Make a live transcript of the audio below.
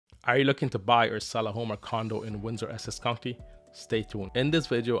Are you looking to buy or sell a home or condo in Windsor Essex County? Stay tuned. In this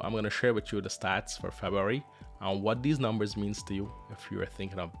video, I'm going to share with you the stats for February and what these numbers means to you if you are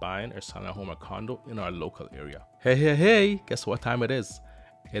thinking of buying or selling a home or condo in our local area. Hey, guess what time it is?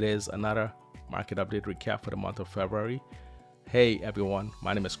 It is another market update recap for the month of February. Hey everyone,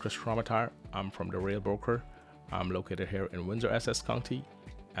 my name is Chris Ramatar. I'm from the Rail Broker. I'm located here in Windsor Essex County,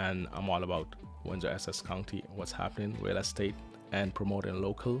 and I'm all about Windsor Essex County, what's happening, real estate, and promoting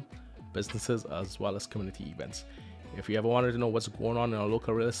local businesses as well as community events. If you ever wanted to know what's going on in our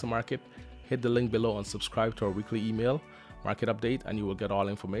local real estate market, hit the link below and subscribe to our weekly email market update, and you will get all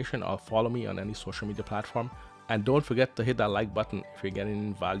information. Or follow me on any social media platform, and don't forget to hit that like button if you're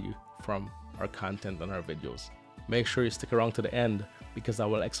getting value from our content and our videos. Make sure you stick around to the end, because I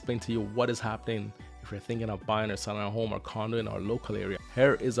will explain to you what is happening if you're thinking of buying or selling a home or condo in our local area.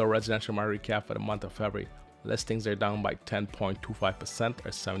 Here is our residential market recap for the month of February. Listings are down by 10.25%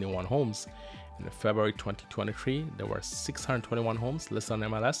 or 71 homes. In February 2023, there were 621 homes listed on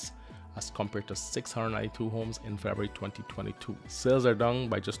MLS as compared to 692 homes in February 2022. Sales are down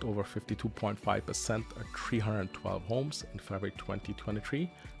by just over 52.5% or 312 homes. In February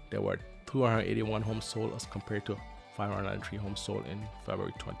 2023, there were 281 homes sold as compared to 593 homes sold in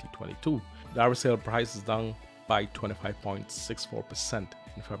February 2022. The average sale price is down by 25.64%.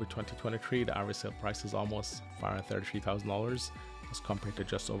 In February 2023, the average sale price is almost $533,000 as compared to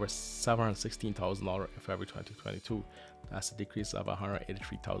just over $716,000 in February 2022. That's a decrease of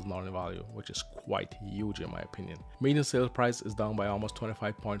 $183,000 in value, which is quite huge in my opinion. Median sale price is down by almost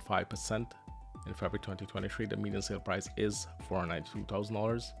 25.5%. In February 2023, the median sale price is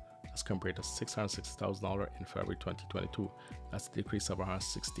 $492,000 as compared to $660,000 in February 2022. That's a decrease of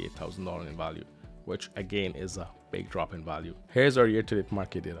 $168,000 in value, which again is a big drop in value. Here's our year-to-date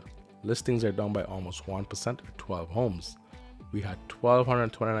market data. Listings are down by almost 1% or 12 homes. We had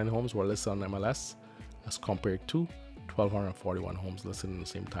 1,229 homes were listed on MLS as compared to 1,241 homes listed in the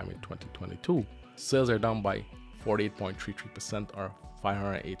same time in 2022. Sales are down by 48.33% or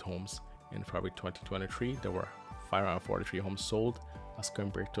 508 homes. In February 2023, there were 543 homes sold as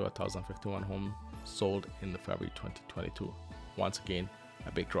compared to 1,051 homes sold in the February 2022. Once again,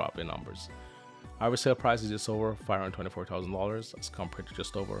 a big drop in numbers. Average sale price is just over $524,000 as compared to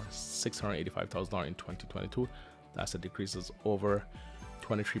just over $685,000 in 2022. That's a decrease of over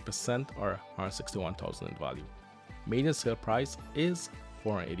 23% or $161,000 in value. Median sale price is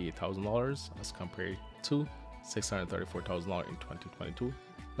 $488,000 as compared to $634,000 in 2022.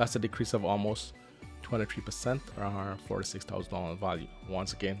 That's a decrease of almost 23% or $146,000 in value.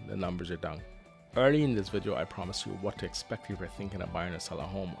 Once again, the numbers are down. Early in this video, I promised you what to expect if you're thinking of buying or selling a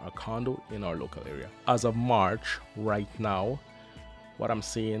home or condo in our local area. As of March, right now, what I'm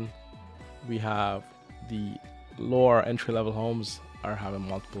seeing, we have the lower entry-level homes are having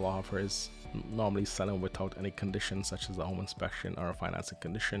multiple offers, normally selling without any conditions such as a home inspection or a financing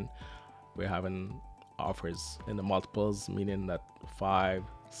condition. We're having offers in the multiples, meaning that 5,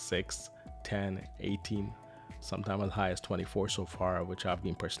 6, 10, 18, sometimes as high as 24 so far, which I've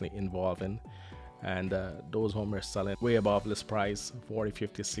been personally involved in. And those homes are selling way above list price, 40,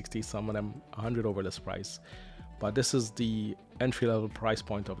 50, 60, some of them 100 over list price. But this is the entry-level price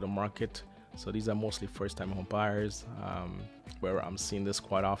point of the market. So these are mostly first-time home buyers, where I'm seeing this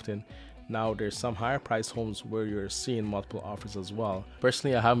quite often. Now there's some higher price homes where you're seeing multiple offers as well.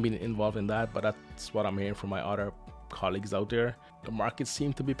 Personally, I haven't been involved in that, but that's what I'm hearing from my other colleagues out there. The market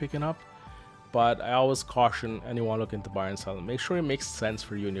seems to be picking up, but I always caution anyone looking to buy and sell. Make sure it makes sense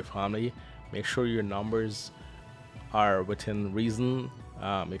for you and your family. Make sure your numbers are within reason.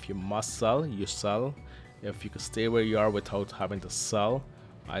 If you must sell, you sell. If you could stay where you are without having to sell,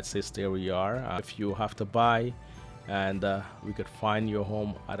 I'd say stay where you are. If you have to buy and we could find your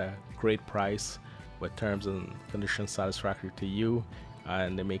home at a great price with terms and conditions satisfactory to you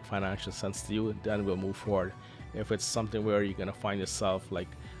and they make financial sense to you, then we'll move forward. If it's something where you're gonna find yourself like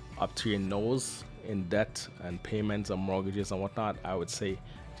up to your nose in debt and payments and mortgages and whatnot, I would say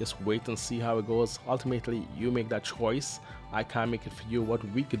just wait and see how it goes. Ultimately, you make that choice. I can't make it for you. What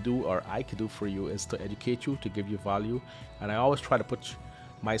we could do, or I could do for you, is to educate you, to give you value. And I always try to put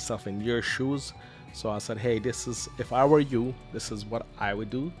myself in your shoes. So I said, hey, this is, if I were you, this is what I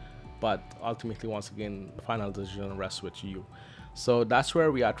would do. But ultimately, once again, the final decision rests with you. So that's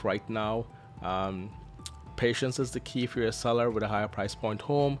where we are at right now. Patience is the key if you're a seller with a higher price point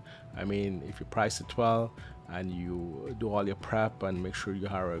home. I mean, if you price it well and you do all your prep and make sure you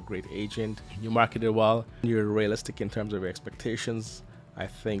hire a great agent, you market it well, you're realistic in terms of your expectations, I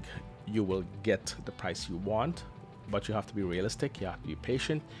think you will get the price you want. but you have to be realistic. You have to be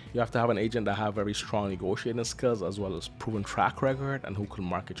patient. You have to have an agent that have very strong negotiating skills as well as proven track record and who can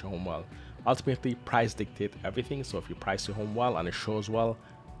market your home well. Ultimately, price dictates everything. So if you price your home well and it shows well,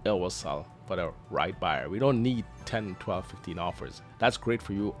 it will sell for the right buyer. We don't need 10, 12, 15 offers. That's great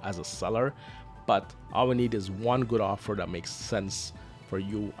for you as a seller, but all we need is one good offer that makes sense for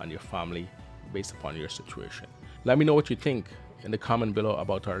you and your family based upon your situation. Let me know what you think in the comment below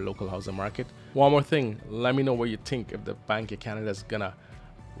about our local housing market. One more thing, let me know what you think if the Bank of Canada is gonna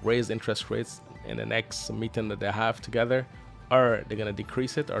raise interest rates in the next meeting that they have together, or they're gonna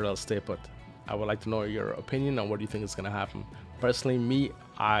decrease it, or they'll stay put. I would like to know your opinion on what you think is gonna happen. Personally, me,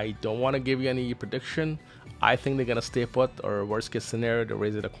 I don't want to give you any prediction. I think they're gonna stay put, or worst case scenario, they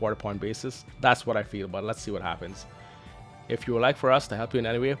raise it a quarter point basis. That's what I feel, but let's see what happens. If you would like for us to help you in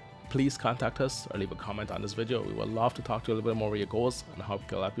any way, please contact us or leave a comment on this video. We would love to talk to you a little bit more where your goals and how we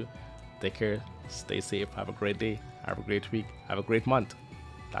can help you. Take care, stay safe, have a great day, have a great week, have a great month.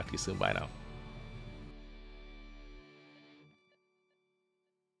 Talk to you soon. Bye now.